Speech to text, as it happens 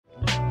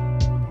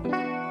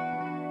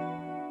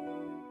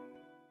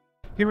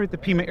Here at the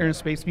Pima Air and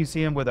Space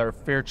Museum with our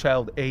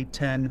Fairchild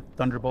A-10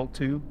 Thunderbolt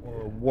II,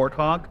 or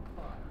Warthog.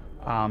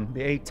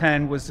 The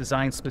A-10 was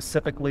designed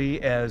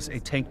specifically as a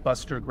tank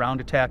buster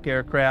ground attack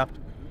aircraft.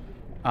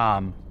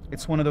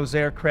 It's one of those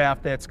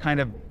aircraft that's kind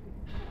of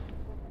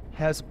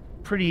has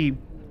pretty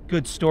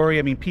good story.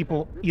 I mean,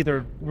 people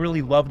either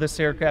really love this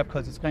aircraft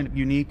because it's kind of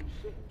unique.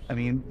 I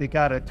mean, they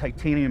got a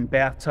titanium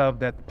bathtub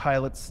that the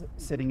pilot's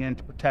sitting in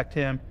to protect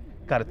him.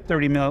 Got a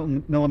 30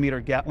 millimeter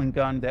Gatling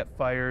gun that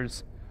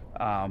fires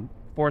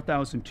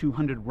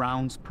 4,200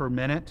 rounds per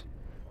minute,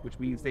 which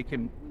means they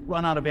can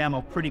run out of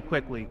ammo pretty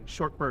quickly,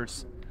 short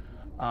bursts.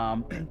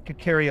 Could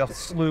carry a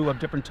slew of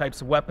different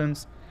types of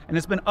weapons, and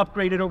it's been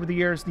upgraded over the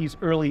years. These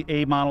early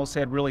A models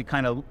had really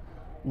kind of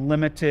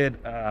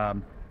limited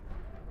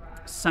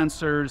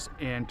sensors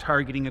and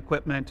targeting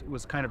equipment. It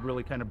was kind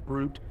of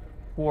brute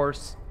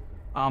force.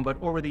 But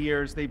over the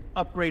years, they've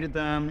upgraded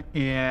them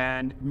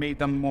and made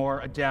them more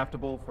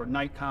adaptable for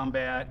night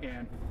combat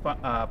and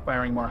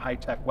firing more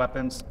high-tech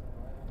weapons.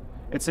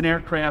 It's an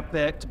aircraft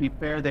that, to be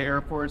fair, the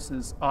Air Force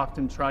has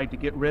often tried to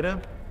get rid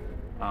of,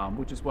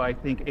 which is why I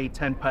think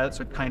A-10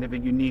 pilots are kind of a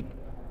unique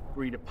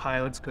breed of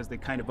pilots, because they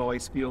kind of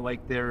always feel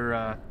like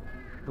they're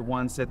the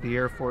ones that the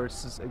Air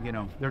Force is,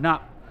 they're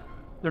not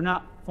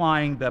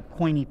flying the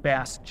pointy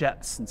fast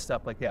jets and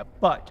stuff like that.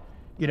 But,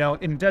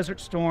 in Desert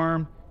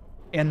Storm,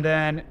 and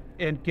then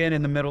again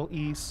in the Middle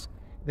East,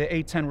 the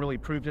A-10 really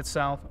proved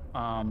itself.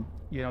 The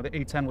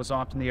A-10 was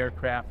often the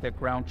aircraft that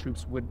ground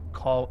troops would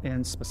call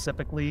in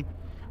specifically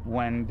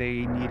when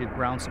they needed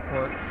ground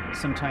support.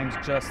 Sometimes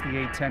just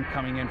the A-10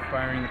 coming in,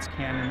 firing its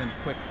cannon in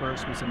quick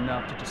burst was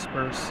enough to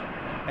disperse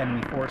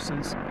enemy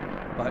forces.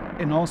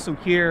 And also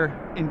here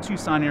in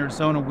Tucson,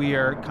 Arizona, we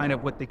are kind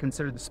of what they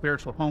consider the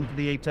spiritual home for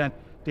the A-10.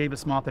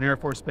 Davis-Monthan Air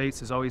Force Base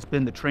has always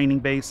been the training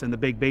base and the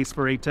big base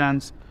for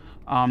A-10s.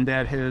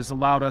 That has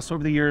allowed us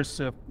over the years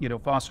to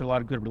foster a lot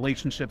of good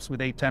relationships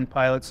with A-10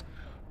 pilots.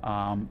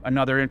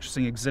 Another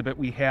interesting exhibit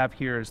we have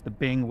here is the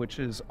Bing, which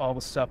is all the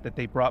stuff that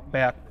they brought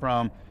back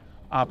from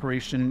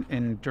Operation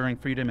Enduring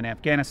Freedom in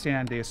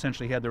Afghanistan. They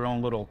essentially had their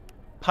own little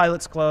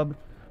pilots club.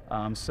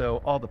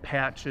 So all the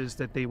patches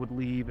that they would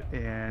leave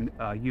and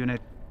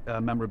unit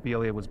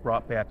memorabilia was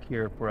brought back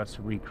here for us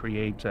to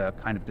recreate a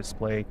kind of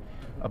display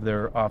of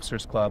their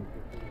officers club.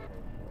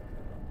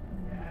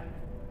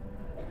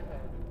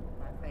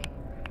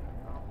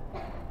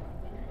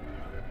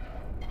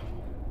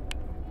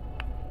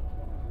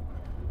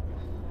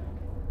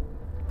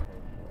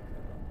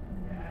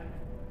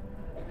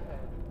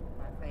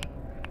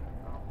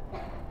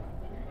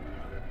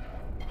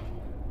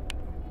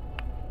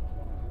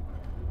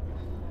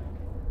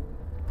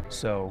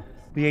 So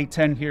the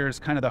A-10 here is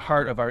kind of the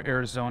heart of our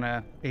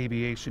Arizona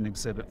aviation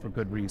exhibit for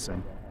good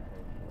reason.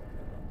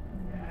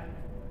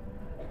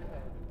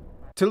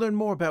 To learn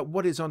more about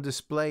what is on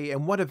display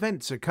and what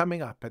events are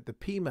coming up at the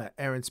Pima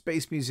Air and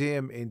Space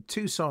Museum in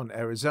Tucson,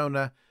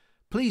 Arizona,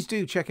 please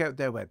do check out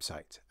their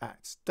website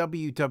at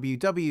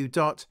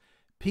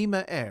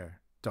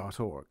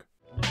www.pimaair.org.